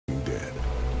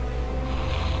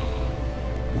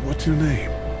What's your name?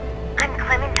 I'm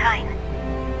Clementine.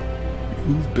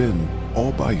 You've been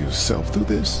all by yourself through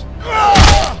this?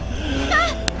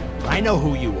 I know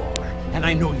who you are, and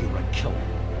I know you're a killer.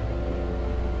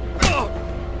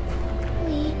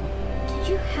 Lee, did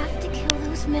you have to kill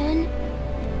those men?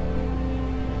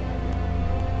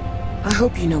 I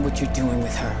hope you know what you're doing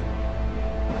with her.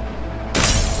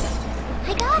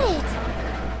 I got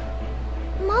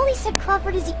it! Molly said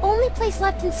Crawford is the only place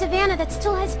left in Savannah that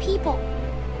still has people.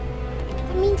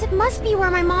 That means it must be where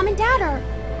my mom and dad are.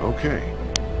 Okay,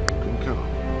 you can come,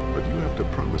 but you have to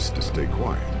promise to stay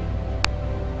quiet.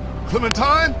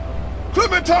 Clementine?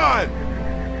 Clementine!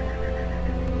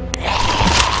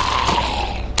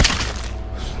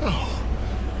 No.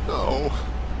 No.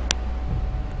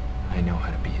 I know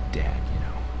how to be a dad, you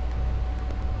know.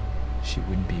 She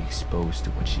wouldn't be exposed to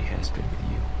what she has been with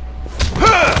you.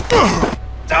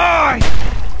 Die!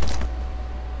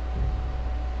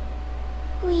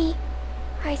 Lee,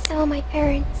 I saw my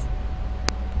parents.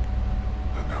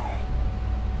 No.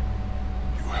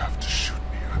 You have to shoot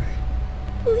me, honey.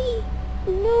 Lee,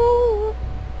 no.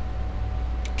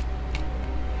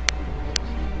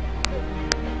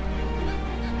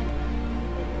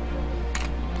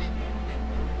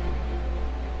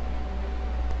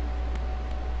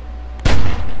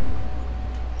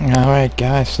 Alright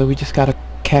guys, so we just gotta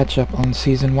catch up on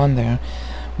Season 1 there.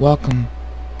 Welcome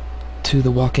to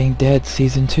The Walking Dead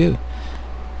Season 2.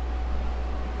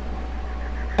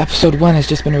 Episode 1 has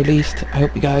just been released. I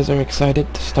hope you guys are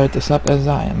excited to start this up as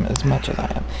I am, as much as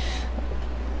I am.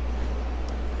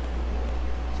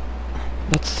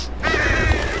 Let's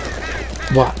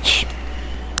watch.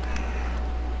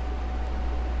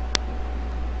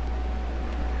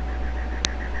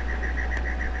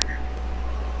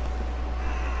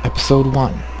 Episode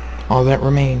 1. All that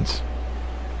remains.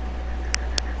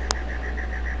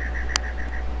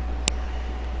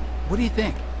 What do you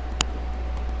think?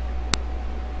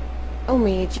 Oh,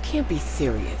 Mead, you can't be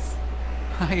serious.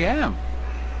 I am.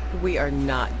 We are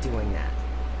not doing that.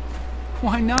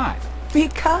 Why not?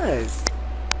 Because.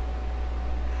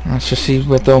 Let's just see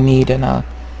with Omid and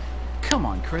Come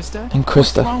on, Krista.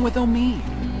 Krista. What's wrong with Omid?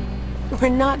 We're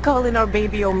not calling our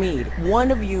baby Omid.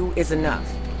 One of you is enough.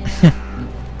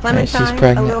 Right, she's Clementine, a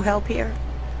pregnant. little help here?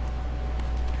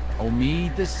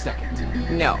 Omid the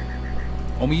second. No.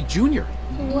 Omid Jr.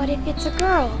 What if it's a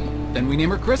girl? Then we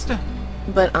name her Krista.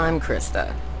 But I'm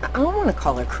Krista. I don't want to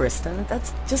call her Krista.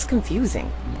 That's just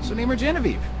confusing. So name her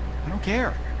Genevieve. I don't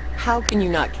care. How can you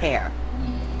not care?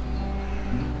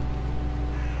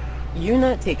 You're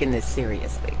not taking this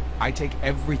seriously. I take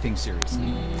everything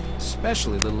seriously.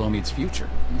 Especially little Omid's future.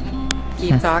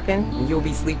 Keep talking, and you'll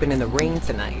be sleeping in the rain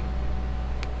tonight.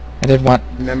 I did want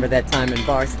Remember that time in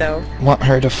Barstow?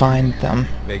 her to find them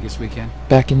Vegas weekend.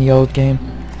 back in the old game.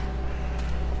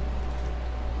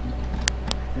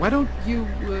 Why don't you,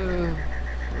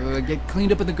 get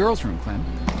cleaned up in the girls' room, Clem?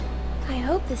 I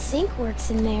hope the sink works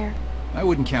in there. I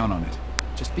wouldn't count on it.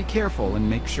 Just be careful and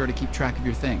make sure to keep track of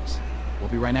your things. We'll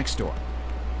be right next door.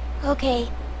 Okay.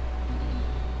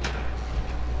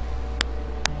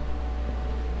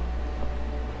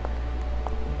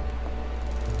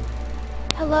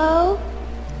 Hello?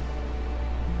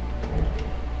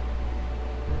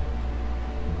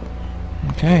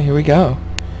 Okay, here we go.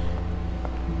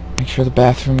 Make sure the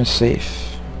bathroom is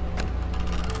safe.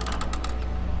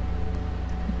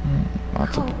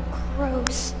 Lots of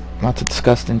Gross.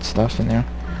 disgusting stuff in there.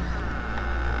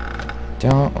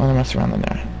 Don't want to mess around in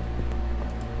there.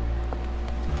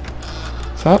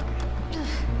 What's up?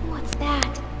 What's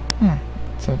that?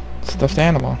 It's a stuffed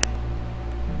animal.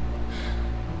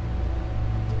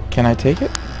 Can I take it?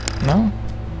 No?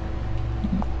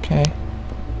 Okay.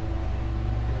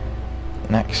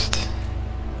 Next.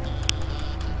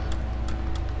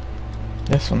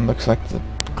 This one looks like the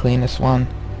cleanest one.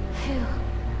 Phew.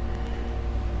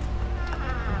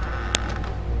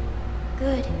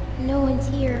 Good. No one's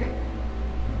here.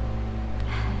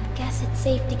 Guess it's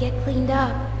safe to get cleaned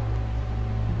up.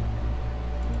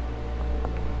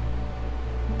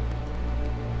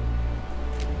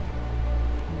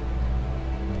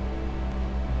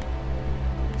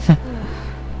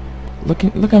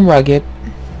 Looking rugged,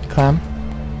 Clem.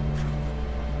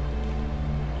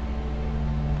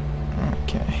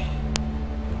 Okay.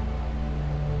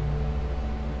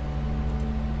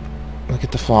 Look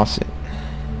at the faucet.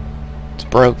 It's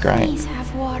broke, right? Please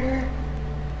have water.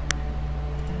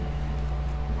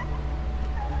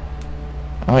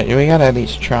 Alright, we gotta at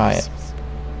least try it.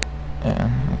 Yeah,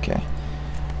 okay.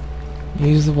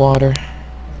 Use the water.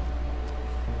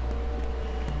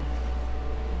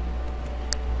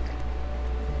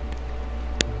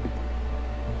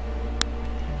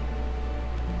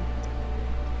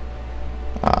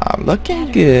 not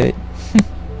looking good.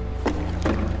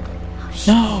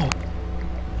 No!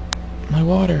 My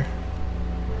water.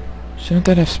 Shouldn't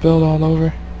that have spilled all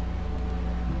over?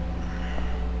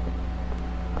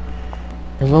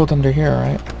 It rolled under here,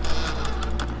 right?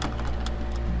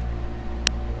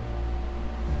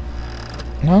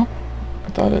 No? I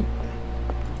thought it...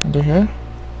 Under here?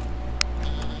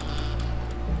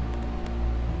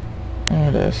 There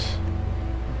it is.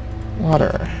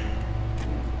 Water.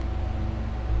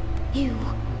 You...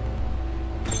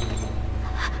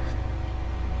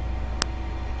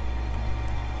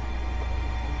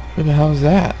 Who the hell is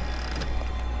that?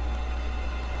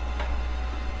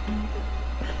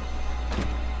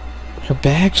 Her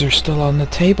bags are still on the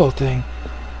table thing.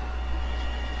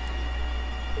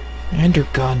 And her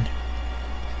gun.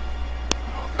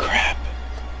 Oh crap.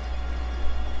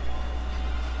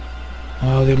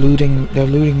 Oh, they're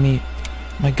looting me.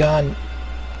 My gun.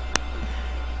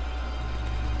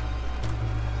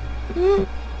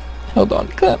 Hold on,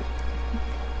 Clem.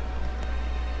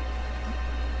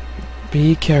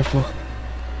 Be careful.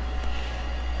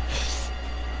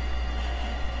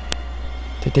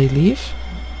 Did they leave?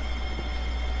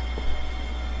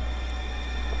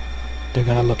 They're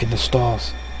gonna look in the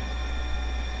stalls.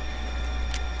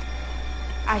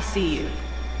 I see you.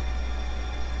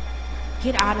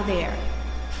 Get out of there.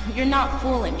 You're not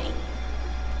fooling me.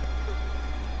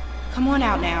 Come on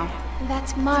out now.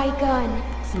 That's my gun.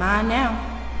 It's mine now.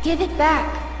 Give it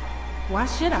back. Why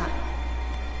should I?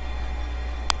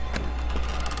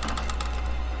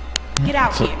 Get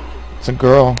out here. It's a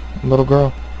girl. A little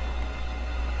girl.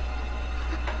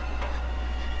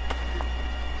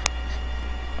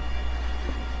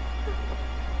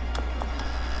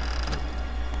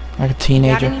 Like a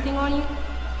teenager. Got anything on you?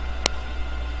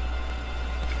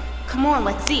 Come on,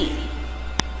 let's see.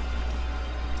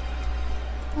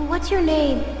 What's your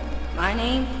name? My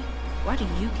name? Why do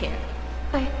you care?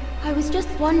 I was just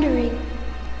wondering.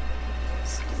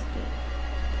 Stupid.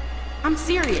 I'm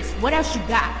serious. What else you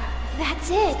got? That's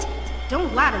it.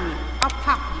 Don't lie to me. I'll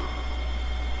pop you.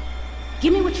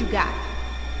 Give me what you got.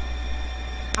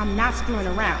 I'm not screwing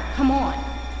around. Come on.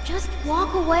 Just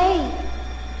walk away.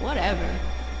 Whatever.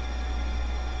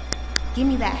 Give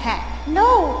me that hat.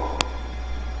 No.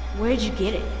 Where'd you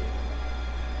get it?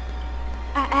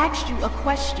 I asked you a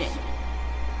question.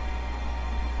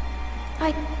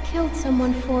 I killed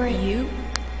someone for it. You?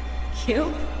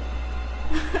 Killed?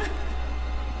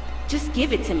 Just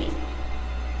give it to me.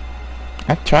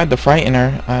 I tried to frighten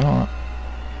her.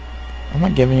 I'm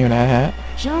not giving you that hat.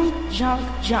 Junk, junk,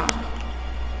 junk.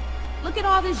 Look at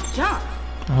all this junk.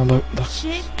 Oh, look.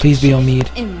 Shit, Please be on shit,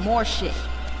 mead. and more shit.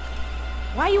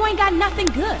 Why you ain't got nothing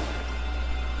good?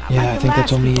 Yeah, I think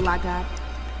that's on mead. I got.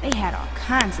 They had all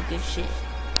kinds of good shit.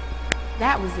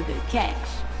 That was a good catch.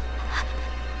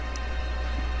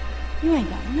 You ain't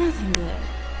got nothing good.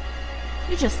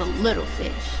 You're just a little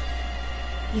fish.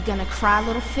 You gonna cry,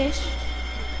 little fish?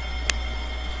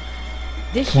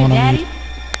 This your daddy?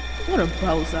 What a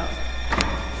bozo.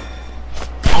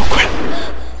 Oh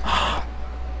crap!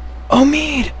 Oh,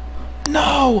 mead!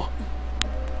 No!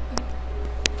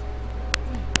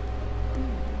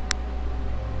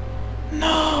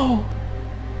 No!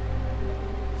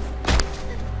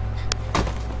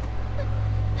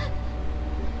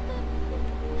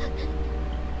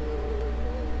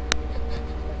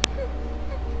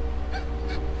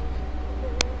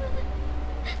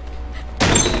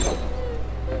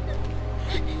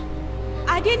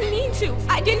 I didn't mean to.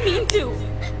 I didn't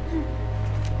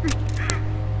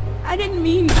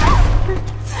mean to.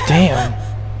 Damn.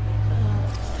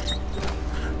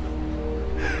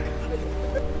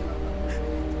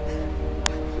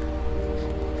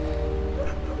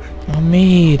 Oh,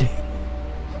 mead.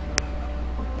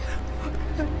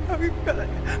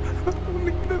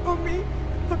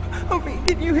 Homie,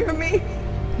 did you hear me?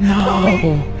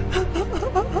 No.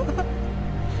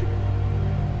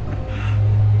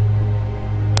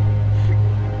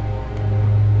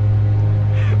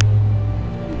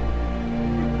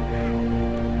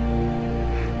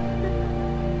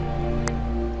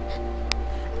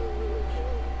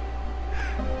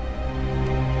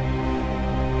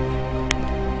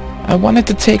 I wanted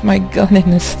to take my gun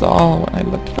in the stall when I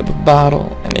looked for the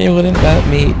bottle, and they wouldn't let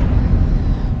me.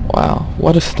 Wow,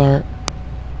 what a start.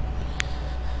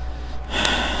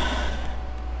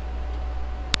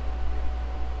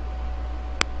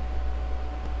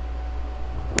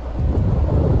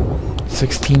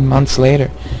 "16 months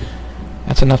later.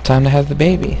 That's enough time to have the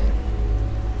baby."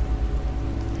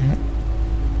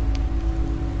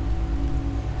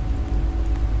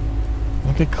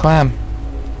 Look at Clem.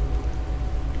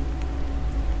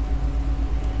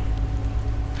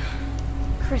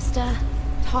 Krista.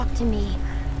 Talk to me.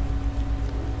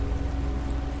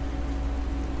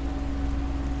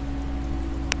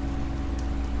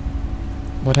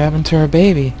 What happened to her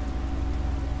baby?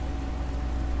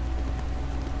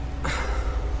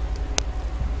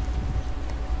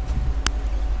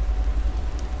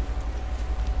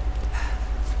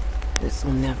 This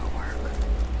will never work.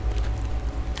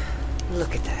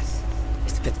 Look at this.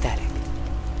 It's pathetic.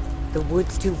 The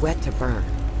wood's too wet to burn.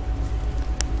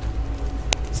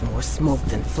 It's more smoke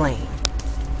than flame.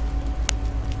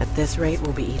 At this rate,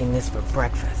 we'll be eating this for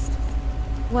breakfast.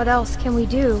 What else can we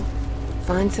do?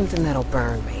 Find something that'll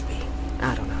burn, maybe.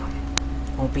 I don't know.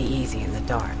 Won't be easy in the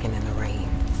dark and in the rain.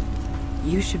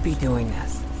 You should be doing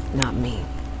this, not me.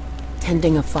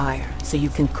 Tending a fire so you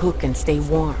can cook and stay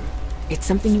warm. It's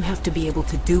something you have to be able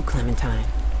to do, Clementine.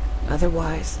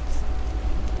 Otherwise...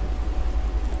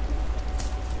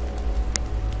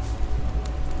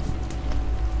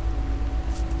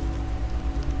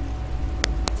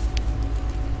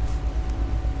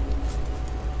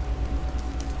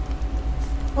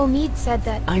 Omid said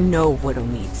that... I know what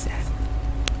Omid said.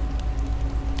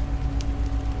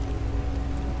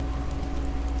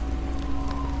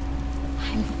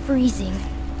 I'm freezing.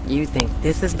 You think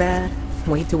this is bad?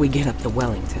 Wait till we get up to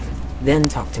Wellington. Then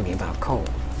talk to me about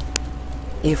cold.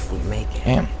 If we make it.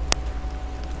 Damn.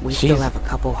 We still have a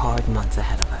couple hard months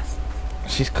ahead of us.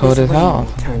 She's cold This as rain hell.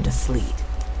 will turn to sleet.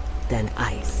 Then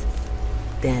ice.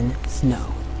 Then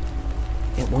snow.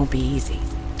 It won't be easy.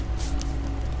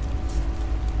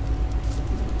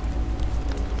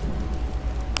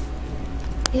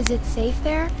 Is it safe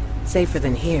there? Safer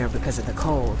than here because of the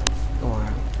cold.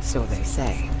 Or so they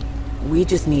say. We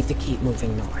just need to keep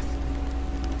moving north.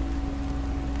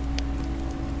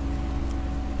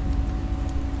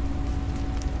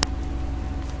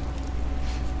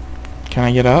 Can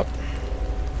I get up?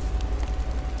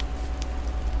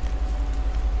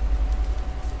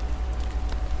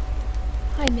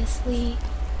 I miss Lee.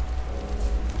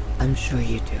 I'm sure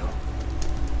you do.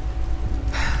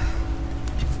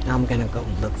 I'm gonna go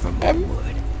look for more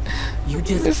wood. You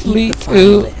just miss keep Lee the fire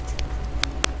too. lit.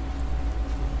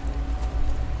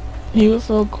 He was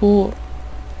so cool.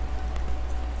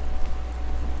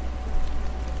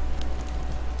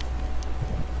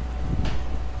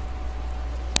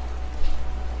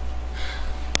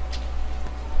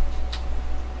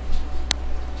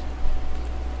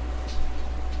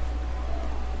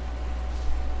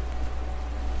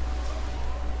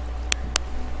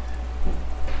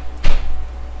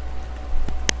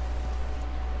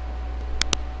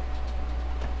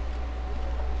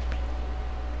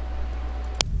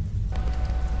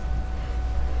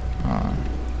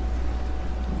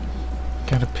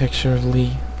 Got a picture of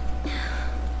Lee.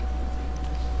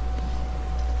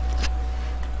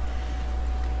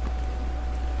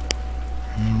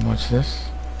 What's this?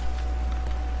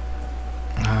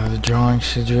 The drawing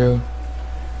she drew.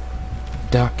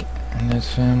 Duck and his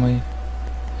family.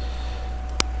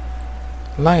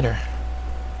 Lighter.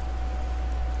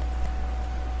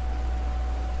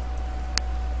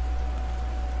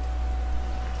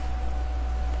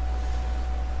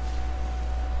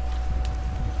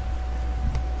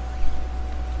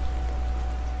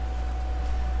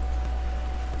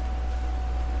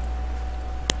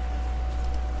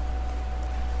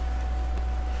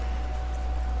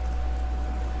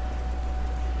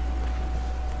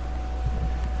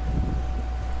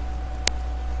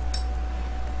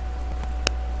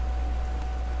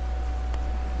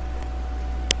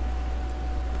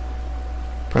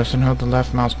 Press and hold the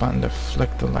left mouse button to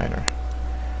flick the lighter.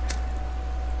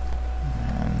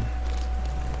 And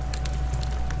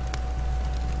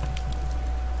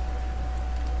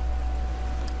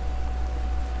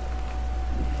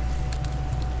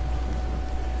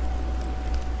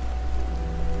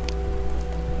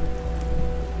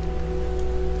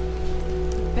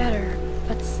Better,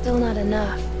 but still not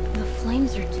enough. The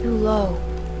flames are too low.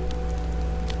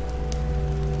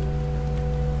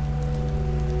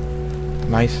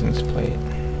 license plate.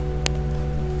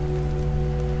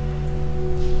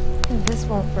 This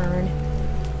won't burn.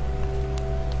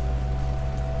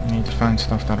 I need to find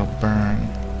stuff that'll burn.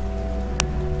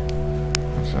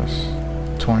 What's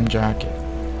this? Torn jacket.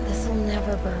 This'll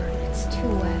never burn. It's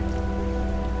too wet.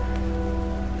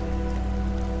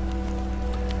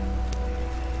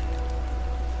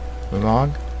 The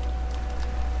log?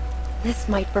 This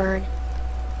might burn.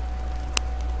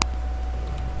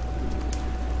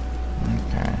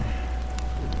 Okay.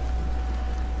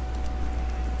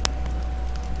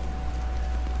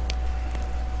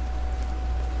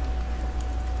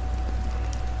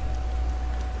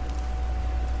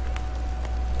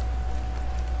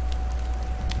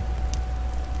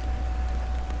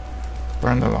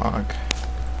 Burn the log.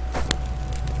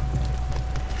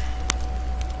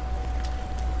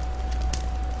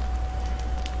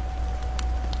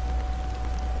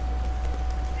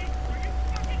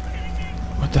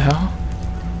 What the hell?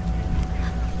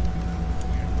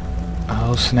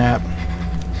 Oh snap.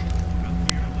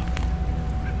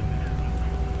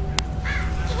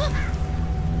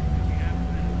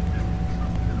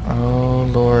 Oh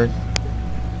Lord.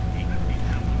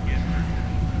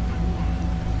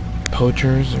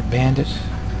 Poachers or bandits?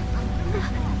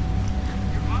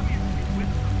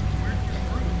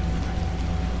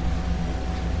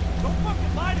 Don't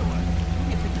fucking lie to us!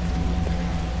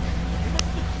 Give us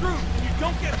the truth and you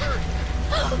don't get hurt!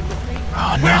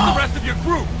 Oh Where's no! the rest of your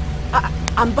group?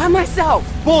 I'm by myself.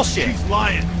 Bullshit! She's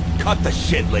lying! Cut the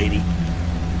shit, lady!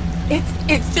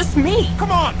 It's just me.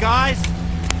 Come on, guys!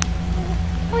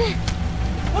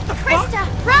 What the fuck? Krista,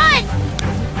 run!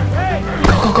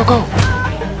 Go, go, go, go!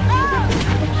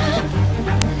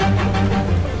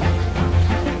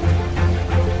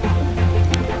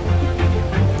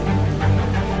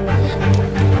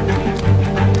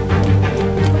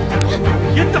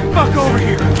 Get the fuck over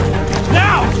here!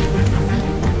 Now!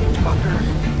 Fucker!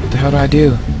 What the hell do I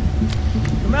do?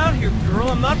 Come out here, girl.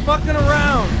 I'm not fucking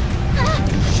around.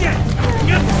 Shit!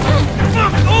 Get the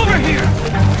fuck over here!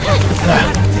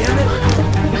 God damn it!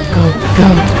 Go, go,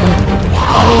 go!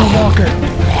 Oh, Walker!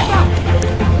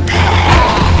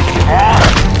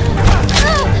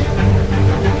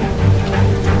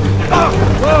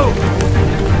 Whoa!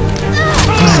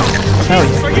 Hell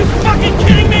yeah! Are you fucking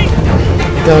kidding me?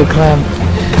 Go, Clem!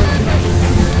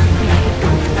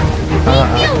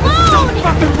 Leave me alone! Stop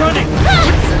fucking running!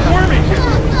 Quit squirming!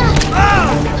 Ow!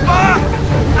 Ah!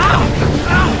 Ow!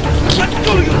 Ow! Let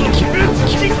go, you little bitch!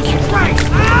 Jesus Christ!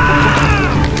 Ah!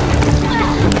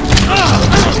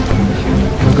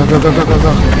 Go, go, go, go, go,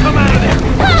 go! Come out of there!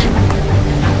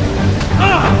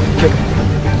 Ah! Kick him!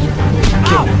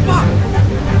 Ow! Fuck!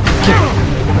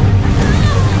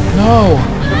 No!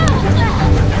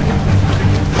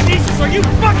 Jesus, are you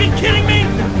fucking kidding me?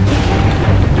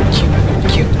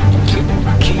 Cute,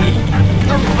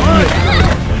 Come on!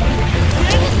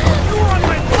 You were on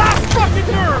my last fucking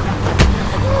nerve!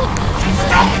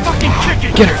 Stop fucking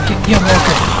kicking! Get her! Get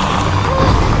Walker!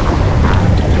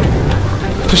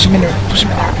 Push him in there! Push him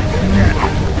in there!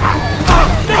 Oh,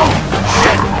 no!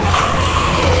 Shit!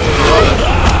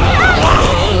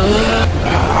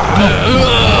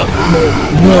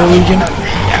 No, you're not.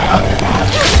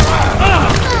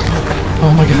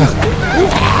 Oh my god.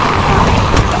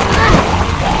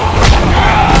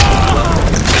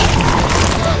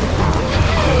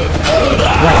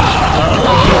 Right.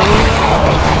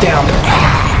 Down.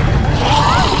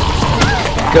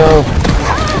 Go.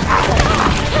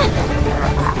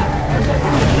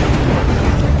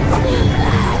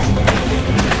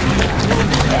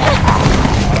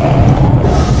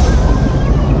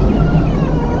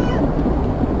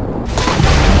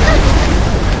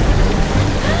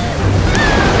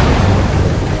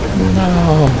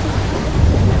 No.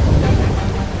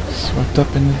 Swept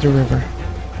up into the river.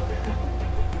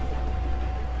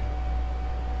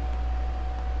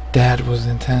 That was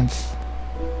intense.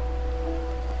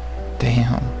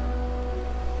 Damn.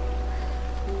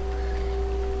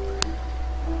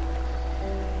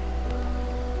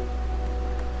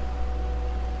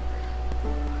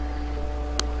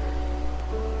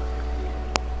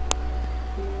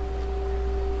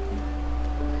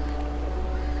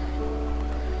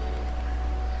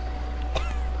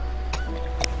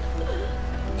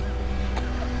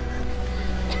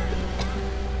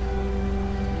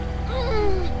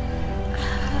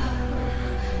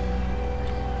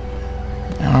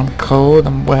 I'm cold,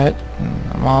 I'm wet,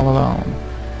 and I'm all alone.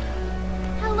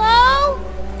 Hello?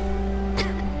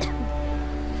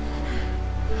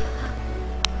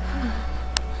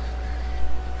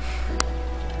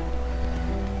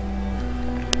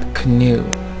 Canoe.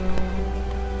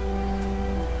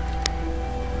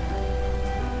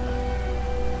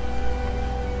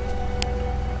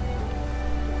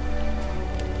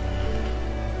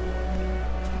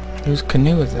 Whose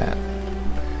canoe is that?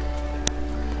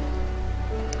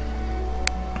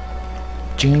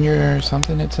 Junior or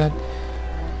something, it said?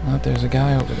 Oh, there's a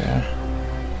guy over there.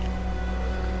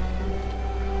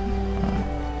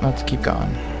 Let's keep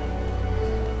going.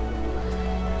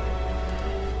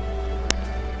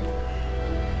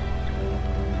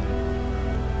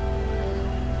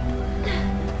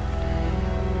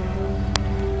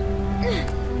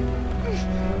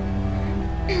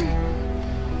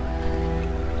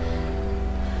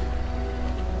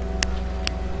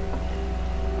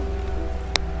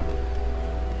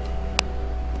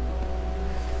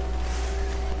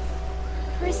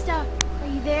 Krista, are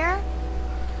you there?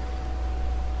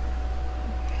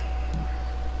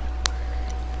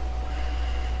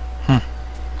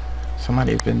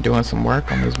 Somebody's been doing some work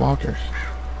on these walkers.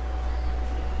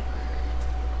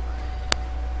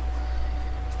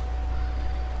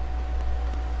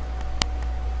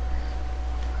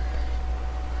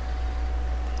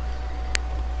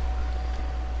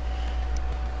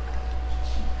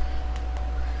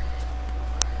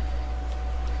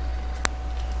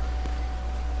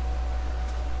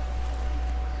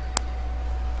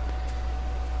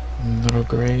 Little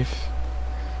grave.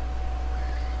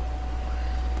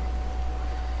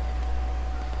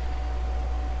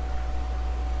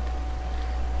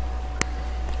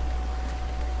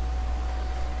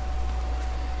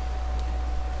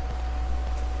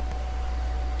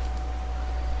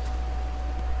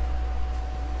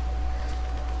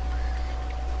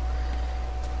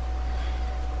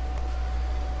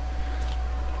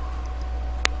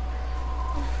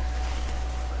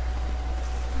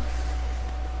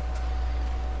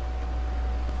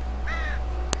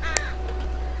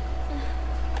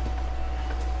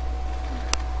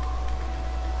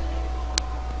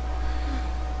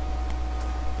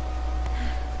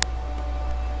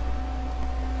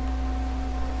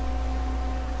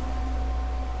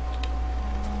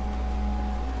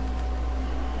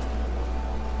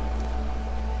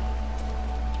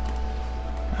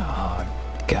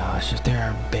 Gosh, if there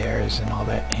are bears and all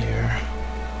that here,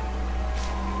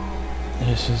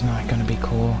 this is not gonna be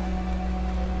cool.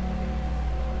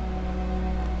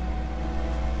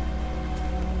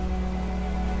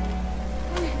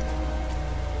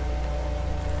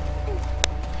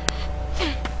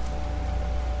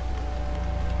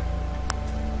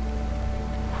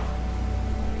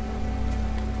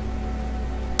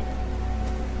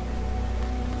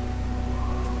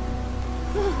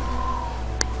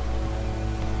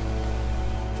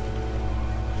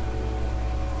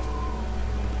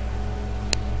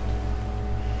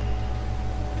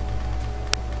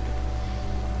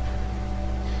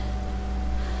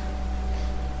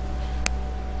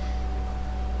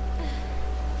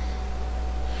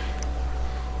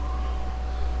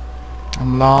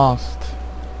 I'm lost.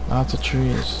 Lots of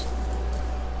trees.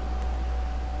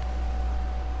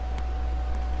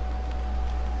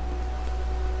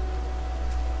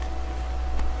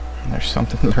 And there's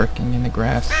something lurking in the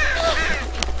grass.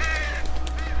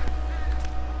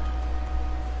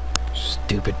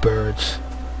 Stupid birds.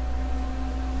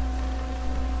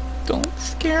 Don't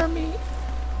scare me.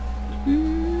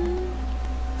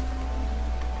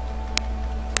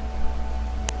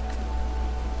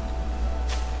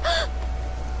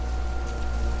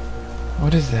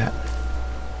 What is that?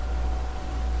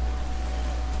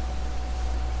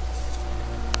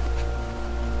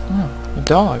 Oh, a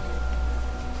dog.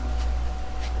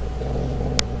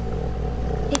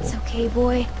 It's okay,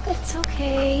 boy. It's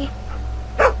okay.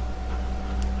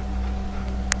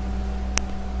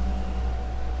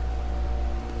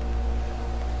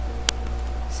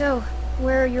 So,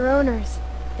 where are your owners?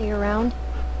 They around?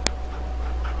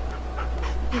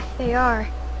 If they are,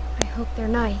 I hope they're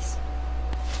nice.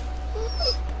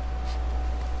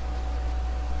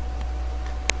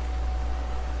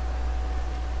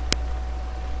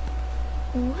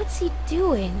 What's he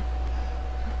doing?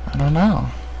 I don't know.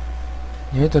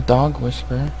 You're the dog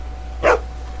whisperer.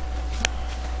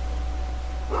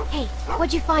 Hey,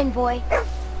 what'd you find, boy?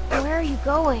 Where are you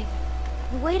going?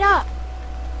 Wait up!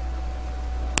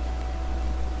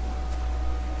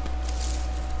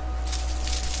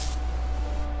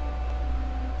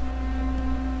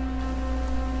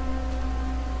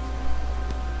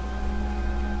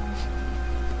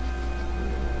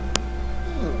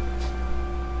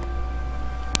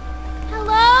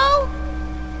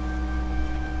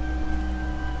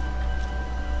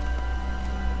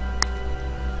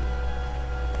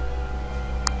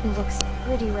 It looks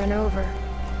pretty run over,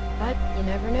 but you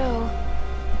never know.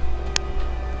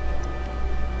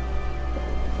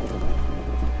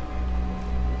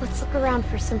 Let's look around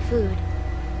for some food.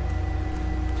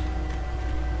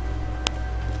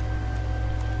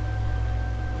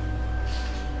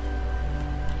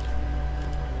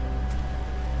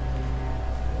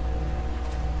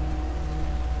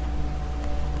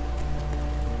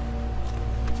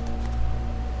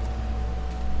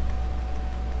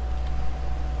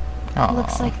 Aww.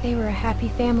 Looks like they were a happy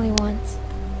family once.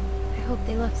 I hope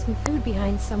they left some food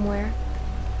behind somewhere.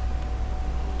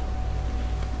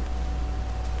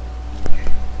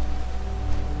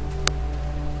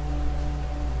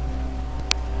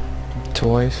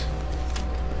 Toys.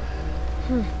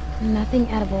 Nothing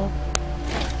edible.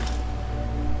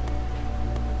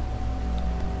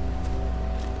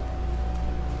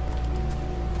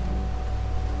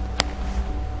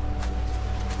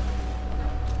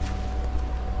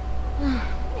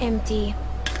 Empty.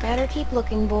 Better keep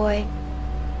looking, boy.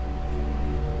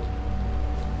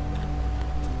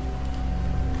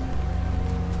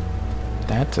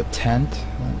 That's a tent?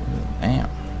 Damn.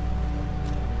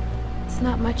 It's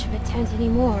not much of a tent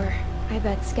anymore. I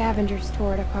bet scavengers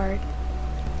tore it apart.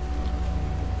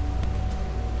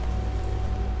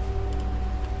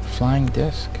 Flying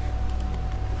disc.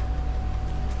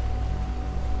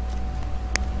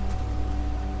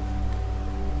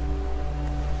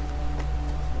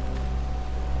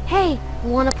 Hey,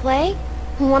 wanna play?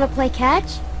 Wanna play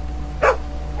catch?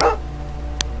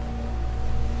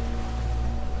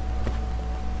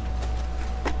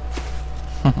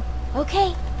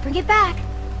 Okay, bring it back.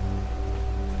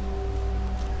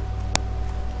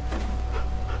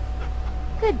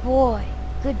 Good boy,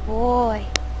 good boy.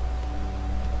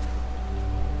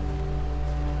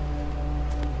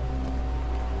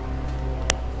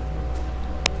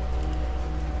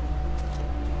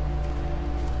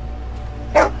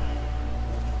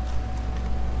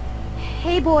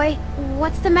 Hey boy,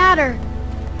 what's the matter?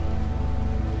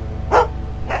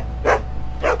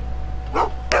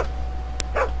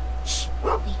 Shh,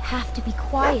 we have to be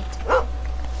quiet.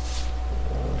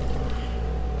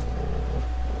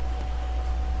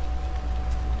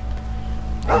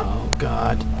 Oh,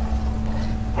 God.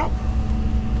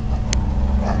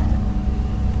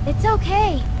 It's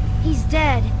okay. He's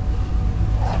dead.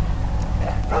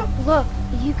 Look,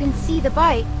 you can see the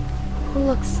bite.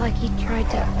 Looks like he tried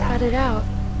to cut it out.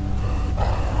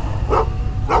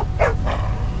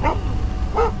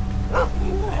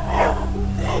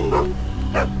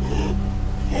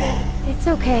 It's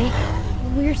okay.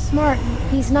 We're smart.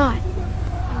 He's not.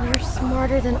 We're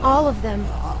smarter than all of them.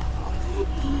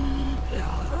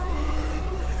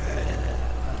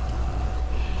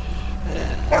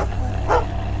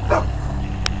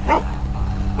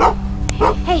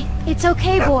 Hey, it's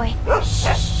okay, boy.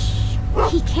 Shh.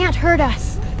 He can't hurt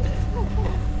us.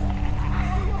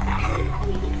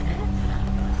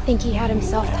 Think he had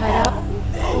himself tied up?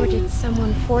 Or did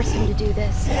someone force him to do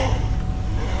this?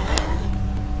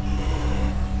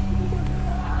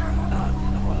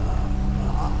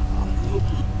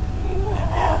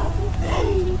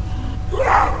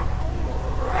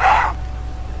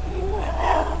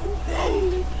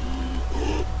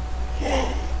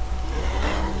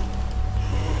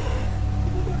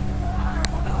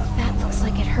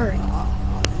 Hurt.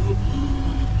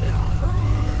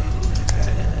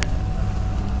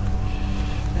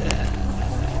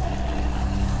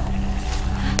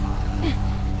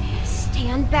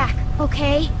 Stand back,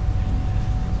 okay?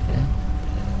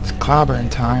 It's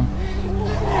clobbering time.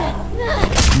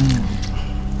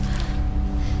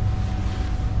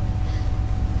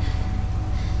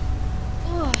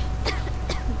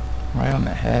 Right on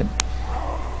the head.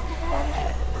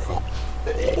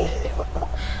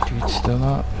 Dude's still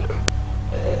up.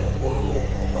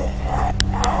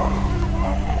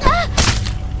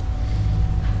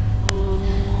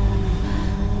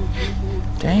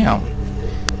 Damn.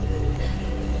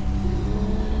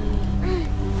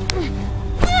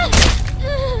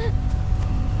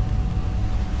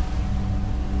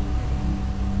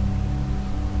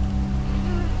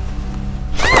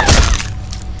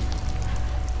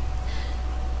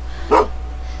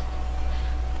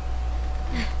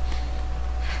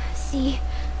 See,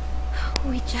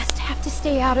 we just have to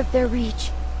stay out of their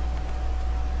reach.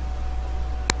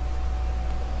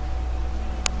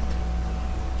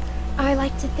 I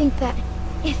like to think that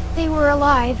if they were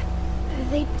alive,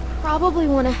 they'd probably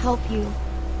want to help you.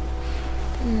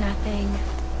 Nothing.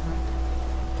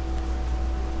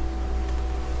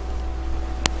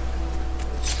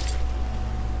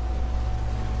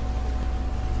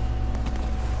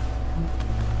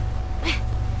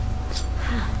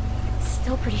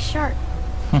 Still pretty sharp.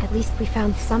 At least we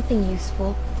found something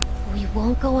useful. We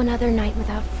won't go another night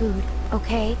without food,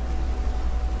 okay?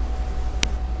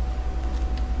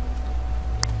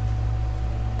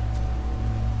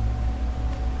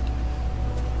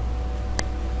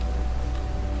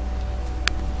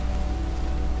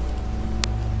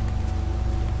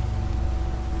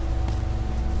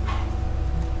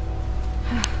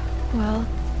 Well,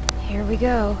 here we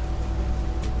go.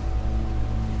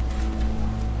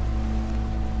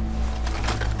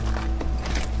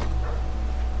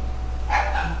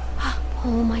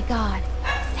 Oh my god,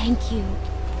 thank you.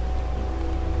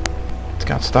 It's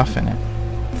got stuff in it.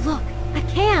 Look, a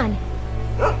can!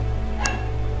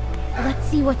 Let's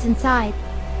see what's inside.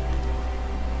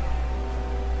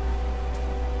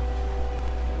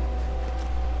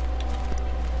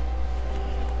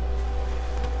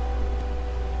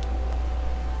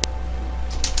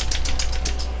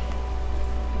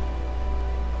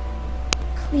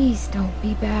 Please don't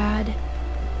be bad.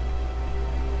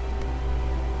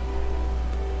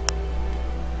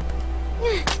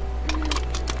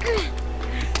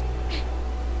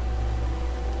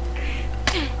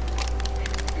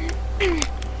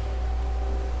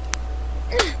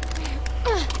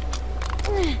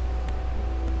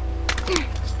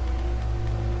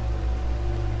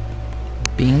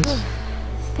 Beans?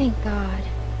 Thank God.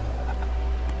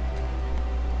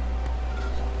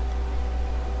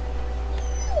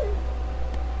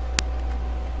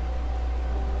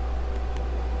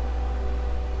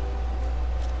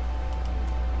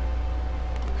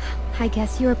 I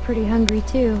guess you were pretty hungry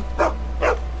too.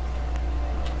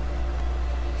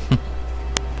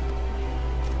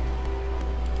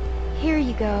 Here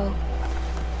you go.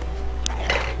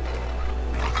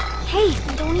 Hey,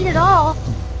 you don't eat it all.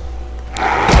 What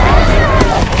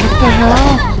the hell?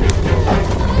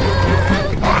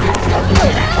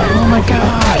 Oh my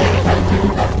god!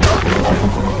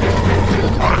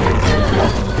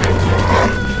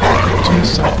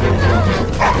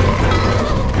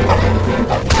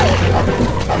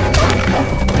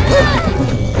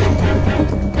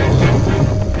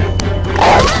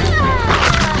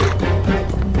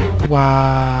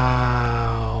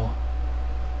 Wow.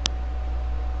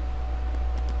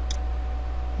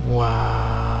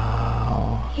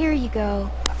 Wow. Here you go.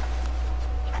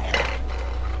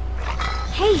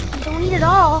 Hey, you don't eat it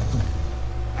all.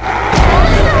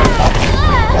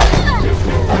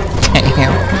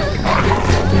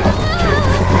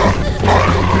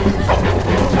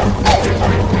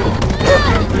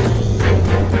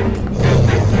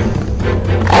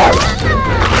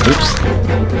 Oops.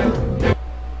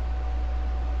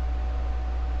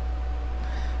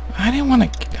 I don't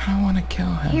want to kill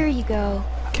him. Here you go.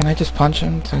 Can I just punch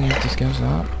him till he just gives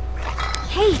up?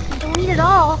 Hey, you don't eat it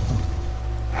all.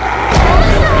 Let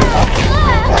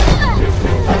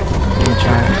me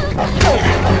try it.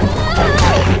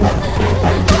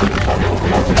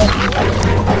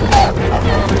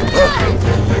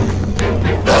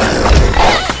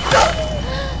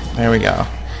 There we go.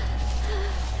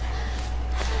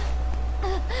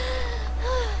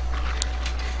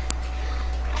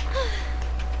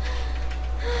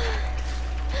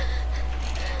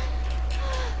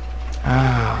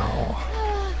 Ow.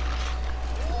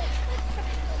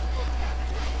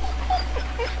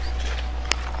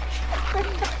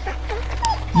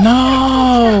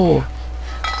 No!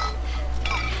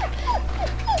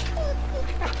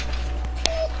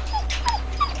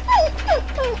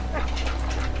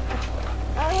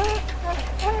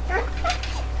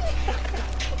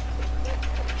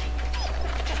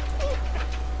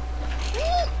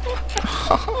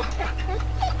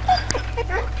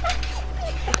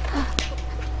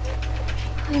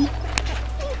 I'm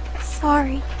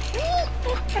sorry.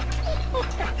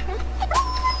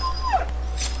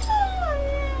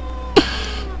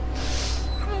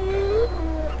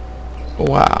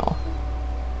 Wow.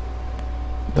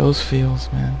 Those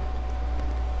feels, man.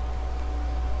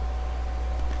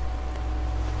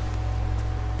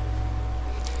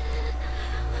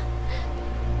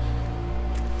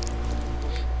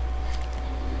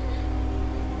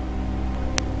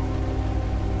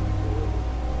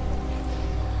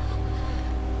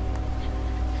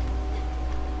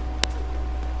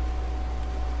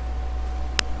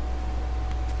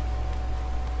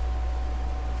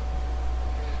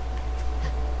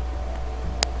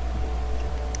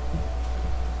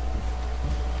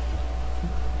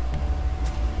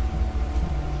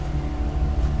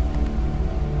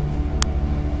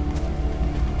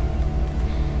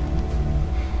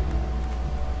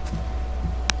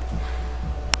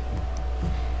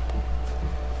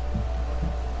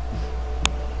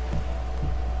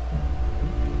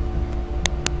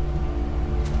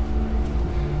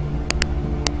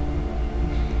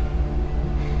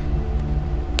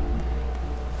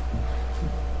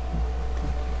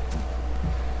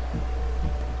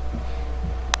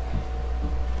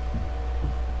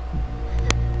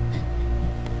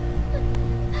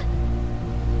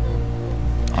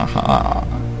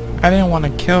 I didn't want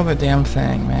to kill the damn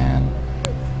thing, man.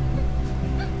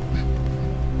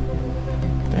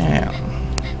 Damn.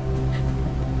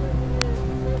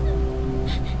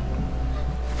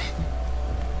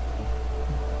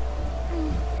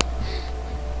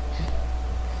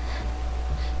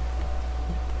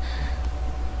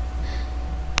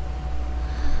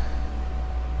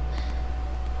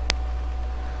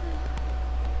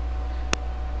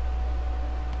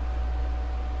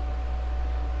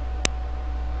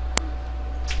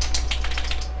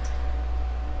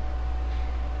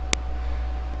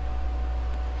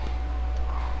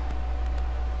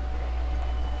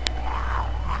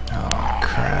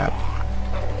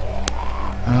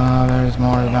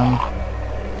 more of them.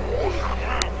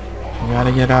 You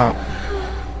gotta get out.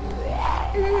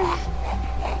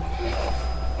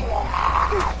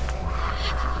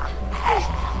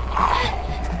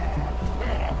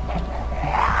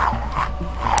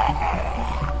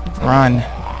 Run.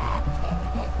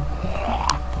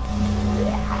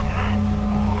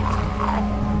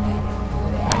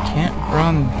 I can't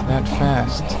run that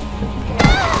fast.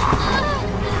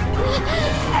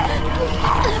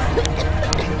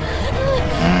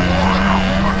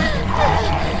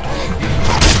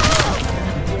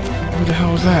 What the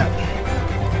hell was that?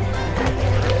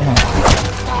 Oh.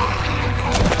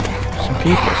 Some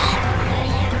people.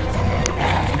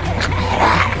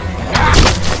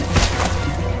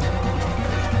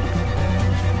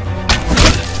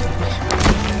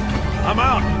 I'm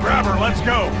out. Grab her. Let's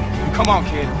go. Come on,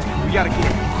 kid. We gotta get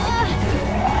her.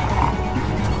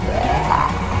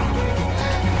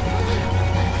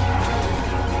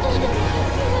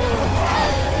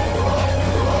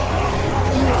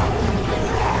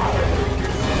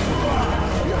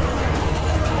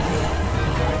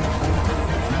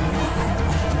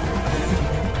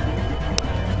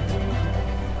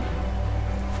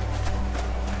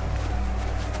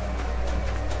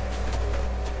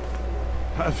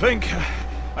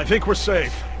 I think we're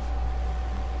safe.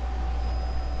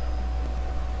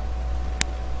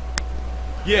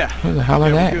 Yeah. Who the hell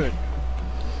are they? Good.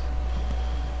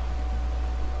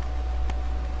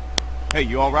 Hey,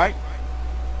 you all right?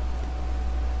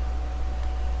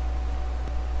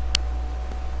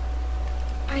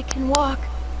 I can walk.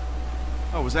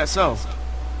 Oh, was that so?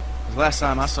 'Cause last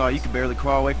time I saw you, you could barely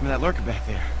crawl away from that lurker back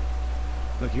there.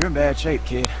 Look, you're in bad shape,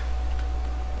 kid.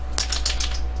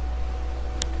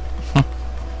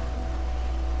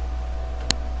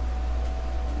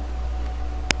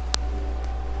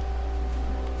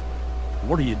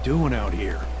 What are you doing out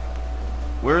here?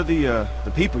 Where are the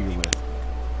people you're with?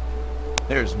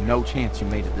 There's no chance you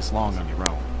made it this long on your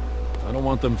own. I don't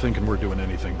want them thinking we're doing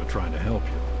anything but trying to help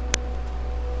you.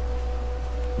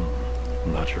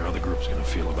 I'm not sure how the group's gonna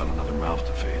feel about another mouth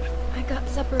to feed. I got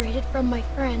separated from my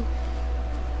friend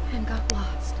and got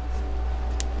lost.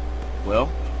 Well,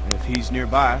 if he's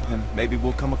nearby, then maybe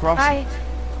we'll come across him.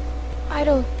 I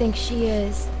don't think she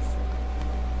is.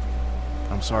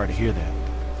 I'm sorry to hear that.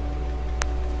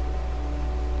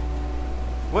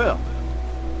 Well,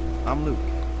 I'm Luke,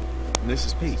 and this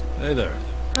is Pete. Hey there.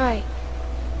 Hi.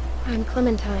 I'm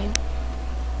Clementine.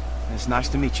 It's nice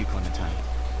to meet you, Clementine.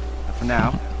 But for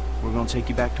now, we're gonna take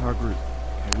you back to our group.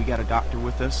 And we got a doctor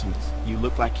with us, and you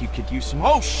look like you could use some—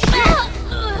 Oh, shit!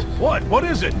 What? What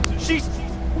is it? She's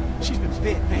been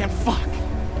bit, man.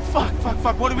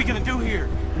 Fuck. What are we gonna do here?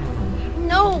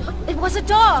 No, it was a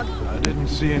dog. I didn't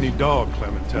see any dog,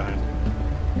 Clementine.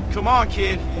 Come on,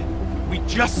 kid. We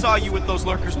just saw you with those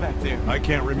lurkers back there. I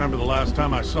can't remember the last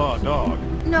time I saw a dog.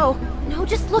 No,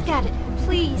 just look at it,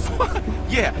 please.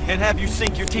 Yeah, and have you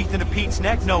sink your teeth into Pete's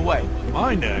neck? No way.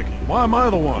 My neck? Why am I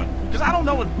the one? Because I don't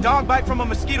know a dog bite from a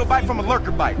mosquito bite from a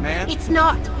lurker bite, man. It's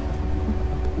not.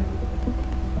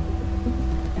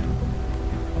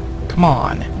 Come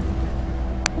on.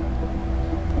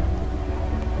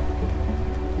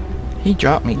 He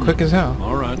dropped me quick as hell.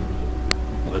 All right.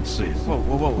 Let's see.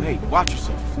 Whoa, hey, watch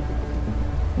yourself.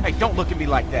 Hey, don't look at me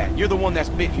like that. You're the one that's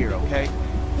bit here, okay?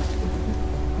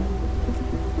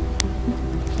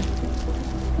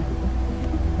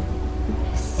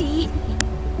 See?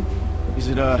 Is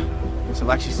it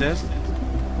like she says?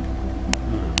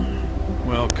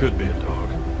 Well, it could be a dog.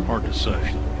 Hard to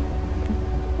say.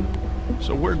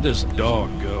 So where'd this dog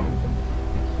go?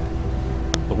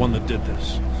 The one that did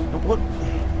this?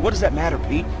 What does that matter,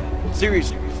 Pete?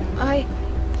 Seriously. I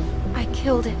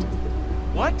killed it.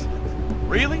 What?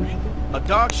 Really? A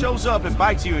dog shows up and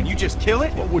bites you and you just kill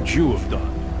it? What would you have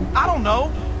done? I don't know.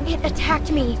 It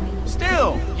attacked me.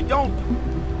 Still, you don't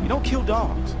kill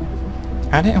dogs.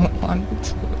 I didn't want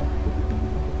to.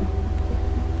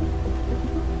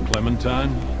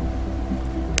 Clementine?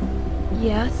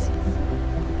 Yes?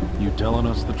 You telling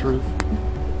us the truth?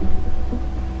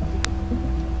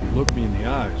 Look me in the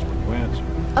eyes when you answer.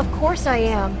 Of course I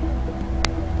am.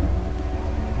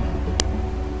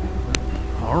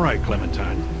 All right,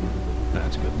 Clementine.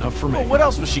 That's good enough for me. Well, what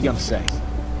else was she gonna say?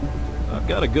 I've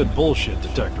got a good bullshit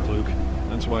detector, Luke.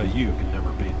 That's why you can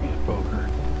never beat me at poker.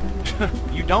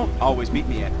 You don't always beat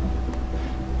me at.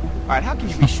 Alright, how can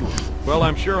you be sure? Well,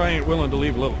 I'm sure I ain't willing to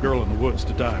leave a little girl in the woods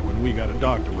to die when we got a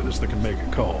doctor with us that can make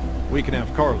a call. We can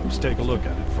have Carlos take a look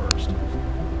at it first.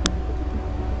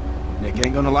 Nick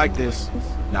ain't gonna like this.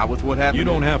 Not with what happened. You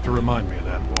don't have to remind me of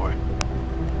that, boy.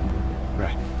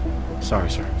 Right. Sorry,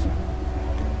 sir.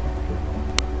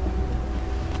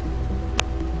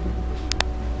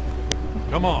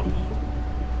 Come on.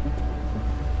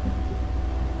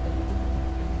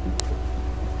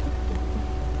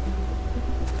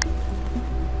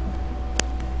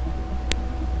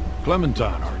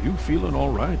 Clementine, are you feeling all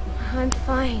right? I'm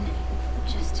fine.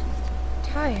 Just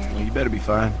tired. Well, you better be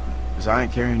fine, because I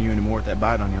ain't carrying you anymore with that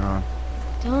bite on your arm.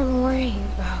 Don't worry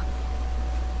about...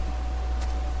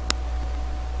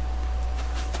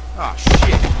 Oh,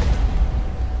 shit!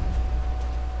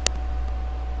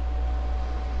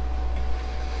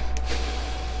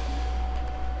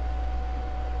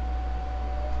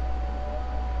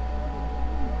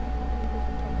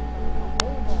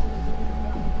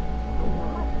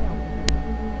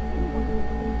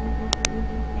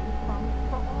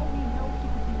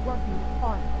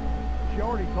 She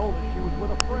already told us she was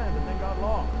with a friend and then got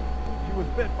lost. She was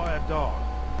bit by a dog.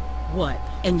 What?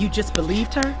 And you just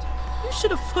believed her? You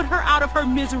should have put her out of her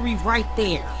misery right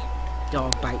there.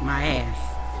 Dog bite my ass.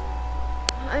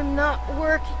 I'm not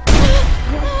working.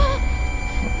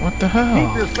 What the hell?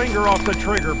 Keep your finger off the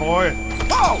trigger, boy.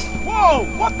 Whoa!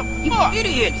 Whoa! What the You fuck?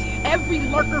 idiot! Every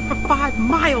lurker for 5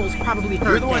 miles probably heard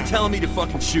You're the one that. telling me to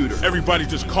fucking shoot her. Everybody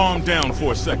just calm down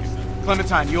for a second.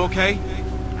 Clementine, you okay?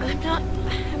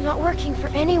 I'm not working for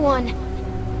anyone.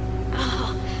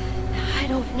 Oh, I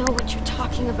don't know what you're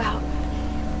talking about.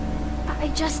 I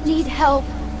just need help.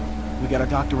 We got a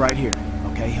doctor right here,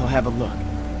 okay? He'll have a look.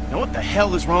 Now what the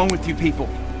hell is wrong with you people?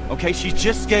 Okay, she's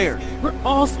just scared. We're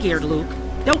all scared, Luke.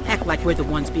 Don't act like we're the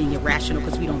ones being irrational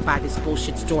because we don't buy this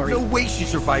bullshit story. No way she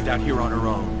survived out here on her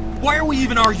own. Why are we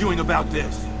even arguing about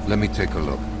this? Let me take a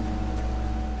look.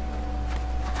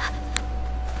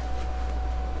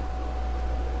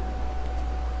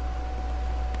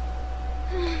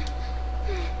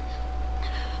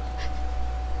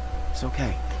 It's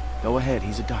okay. Go ahead,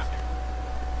 he's a doctor.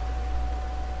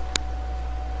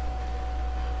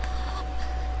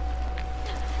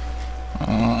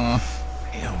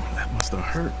 Damn, that must have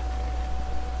hurt.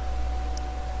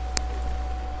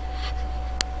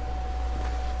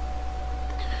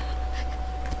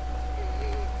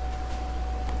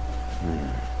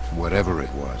 Whatever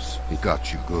it was, it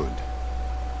got you good.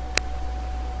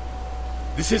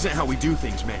 This isn't how we do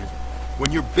things, man.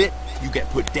 When you're bit, you get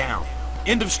put down.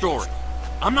 End of story.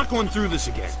 I'm not going through this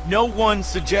again. No one's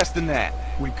suggesting that.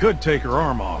 We could take her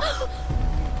arm off.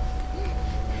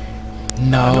 I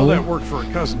know that No. worked for a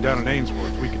cousin down in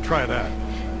Ainsworth. We could try that.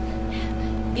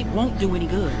 It won't do any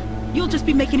good. You'll just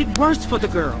be making it worse for the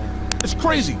girl. It's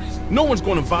crazy. No one's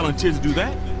going to volunteer to do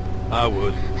that. I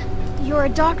would. You're a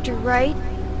doctor, right?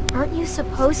 Aren't you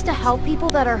supposed to help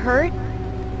people that are hurt?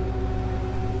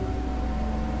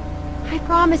 I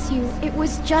promise you, it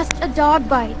was just a dog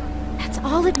bite. That's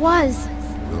all it was.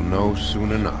 We'll know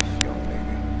soon enough, young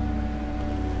lady.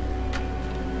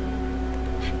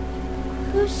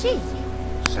 Who's she?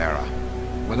 Sarah,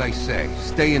 what I say,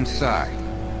 stay inside.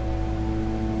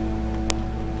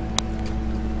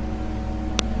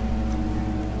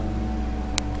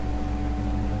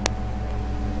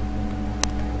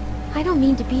 I don't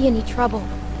mean to be any trouble.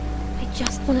 I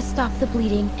just want to stop the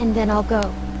bleeding, and then I'll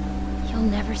go. You'll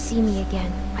never see me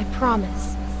again, I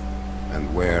promise.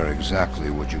 And where exactly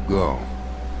would you go?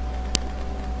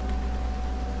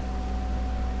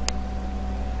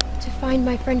 To find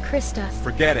my friend Krista.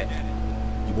 Forget it.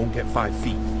 You won't get 5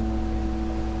 feet.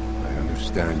 I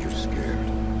understand you're scared,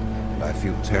 and I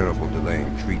feel terrible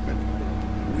delaying treatment.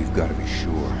 We've got to be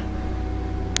sure.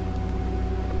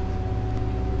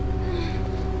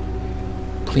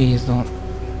 Please don't.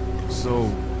 So,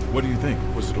 what do you think?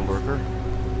 Was it a lurker?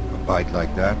 A bite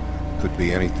like that could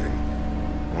be anything.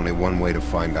 Only one way to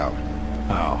find out.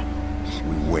 How?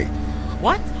 We wait.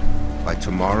 What? By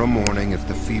tomorrow morning, if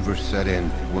the fever set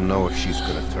in, we'll know if she's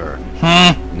gonna turn.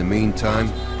 In the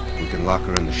meantime, we can lock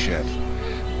her in the shed.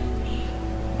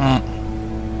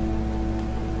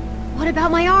 What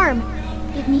about my arm?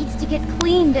 It needs to get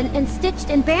cleaned and stitched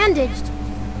and bandaged.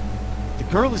 The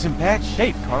girl is in bad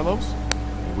shape, Carlos.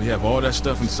 We have all that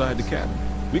stuff inside the cabin.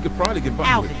 We could probably get by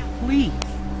with Alvin, it. please.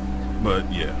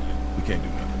 But yeah, we can't do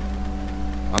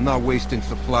nothing. I'm not wasting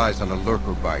supplies on a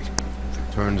lurker bite. If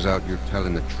it turns out you're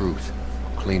telling the truth,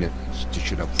 I'll clean it and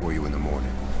stitch it up for you in the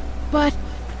morning. But...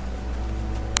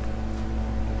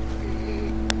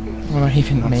 Will I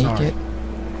even I'm make sorry. it?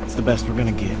 It's the best we're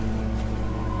gonna get.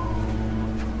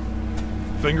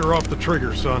 Finger off the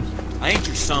trigger, son. I ain't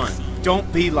your son.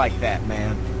 Don't be like that,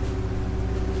 man.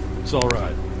 It's all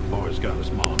right. Boy's got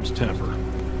his mom's temper.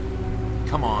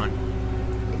 Come on.